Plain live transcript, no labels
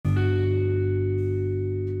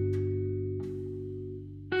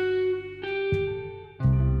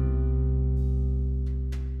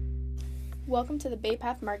Welcome to the Bay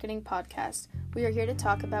Path Marketing Podcast. We are here to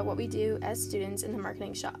talk about what we do as students in the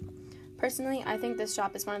marketing shop. Personally, I think this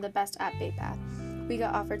shop is one of the best at Bay Path. We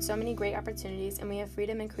got offered so many great opportunities and we have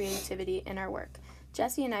freedom and creativity in our work.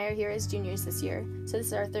 Jessie and I are here as juniors this year, so this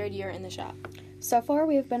is our third year in the shop. So far,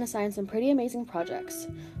 we have been assigned some pretty amazing projects.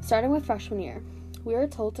 Starting with freshman year, we were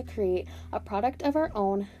told to create a product of our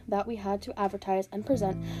own that we had to advertise and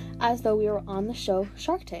present as though we were on the show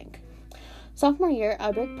Shark Tank. Sophomore year,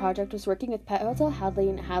 our big project was working with Pet Hotel Hadley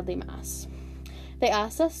in Hadley, Mass. They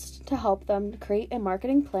asked us to help them create a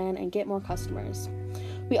marketing plan and get more customers.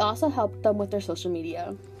 We also helped them with their social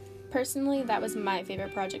media. Personally, that was my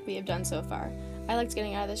favorite project we have done so far. I liked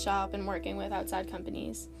getting out of the shop and working with outside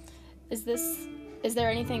companies. Is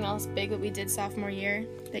there anything else big that we did sophomore year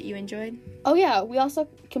that you enjoyed? Oh yeah, we also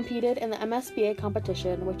competed in the MSBA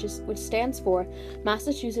competition, which stands for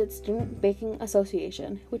Massachusetts Student Baking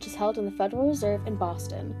Association, which is held in the Federal Reserve in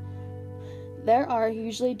Boston. There are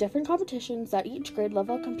usually different competitions that each grade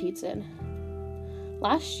level competes in.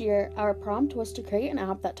 Last year, our prompt was to create an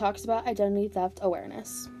app that talks about identity theft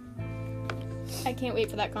awareness. I can't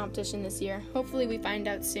wait for that competition this year. Hopefully we find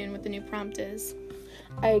out soon what the new prompt is.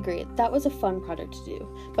 I agree, that was a fun project to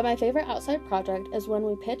do, but my favorite outside project is when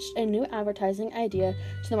we pitched a new advertising idea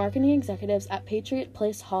to the marketing executives at Patriot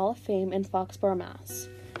Place Hall of Fame in Foxborough, Mass.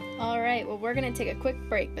 Alright, well we're going to take a quick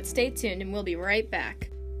break, but stay tuned and we'll be right back.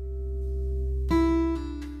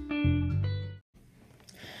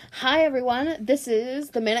 Hi everyone, this is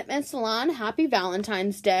the Minuteman Salon. Happy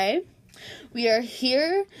Valentine's Day. We are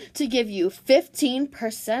here to give you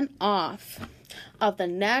 15% off of the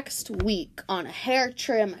next week on a hair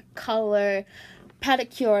trim, color,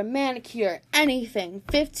 pedicure, manicure, anything.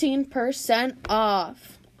 15%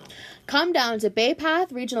 off. Come down to Bay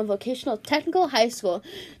Path Regional Vocational Technical High School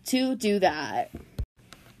to do that.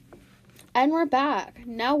 And we're back.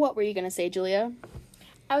 Now what were you going to say, Julia?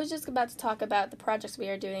 I was just about to talk about the projects we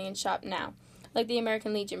are doing in shop now, like the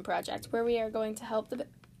American Legion project, where we are going to help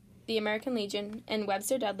the American Legion and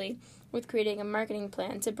Webster Dudley with creating a marketing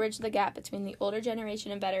plan to bridge the gap between the older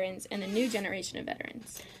generation of veterans and the new generation of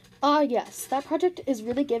veterans. Yes, that project is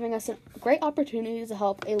really giving us a great opportunity to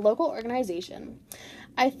help a local organization.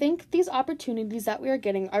 I think these opportunities that we are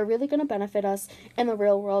getting are really going to benefit us in the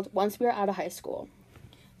real world once we are out of high school.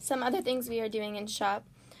 Some other things we are doing in shop,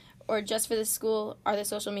 or just for the school, are the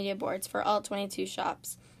social media boards for all 22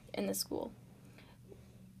 shops in the school.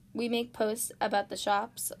 We make posts about the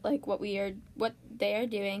shops, like what they are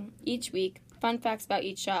doing each week, fun facts about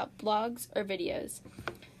each shop, blogs, or videos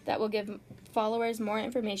that will give followers more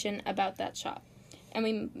information about that shop. And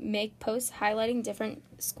we make posts highlighting different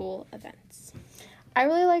school events. I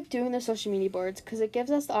really like doing the social media boards because it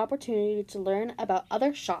gives us the opportunity to learn about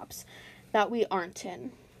other shops that we aren't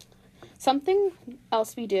in. Something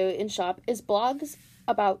else we do in shop is blogs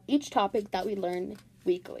about each topic that we learn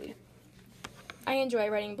weekly. I enjoy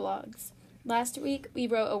writing blogs. Last week, we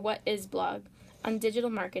wrote a What Is blog on digital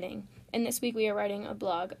marketing, and this week we are writing a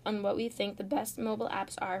blog on what we think the best mobile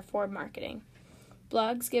apps are for marketing.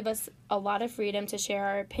 Blogs give us a lot of freedom to share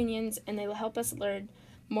our opinions, and they will help us learn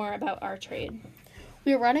more about our trade.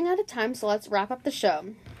 We are running out of time, so let's wrap up the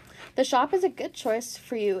show. The shop is a good choice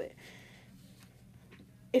for you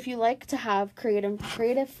if you like to have creative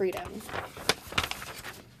freedom.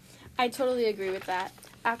 I totally agree with that.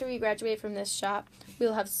 After we graduate from this shop, we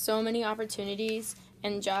will have so many opportunities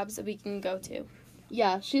and jobs that we can go to.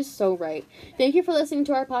 Yeah, she's so right. Thank you for listening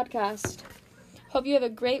to our podcast. Hope you have a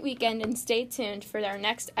great weekend and stay tuned for our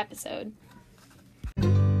next episode.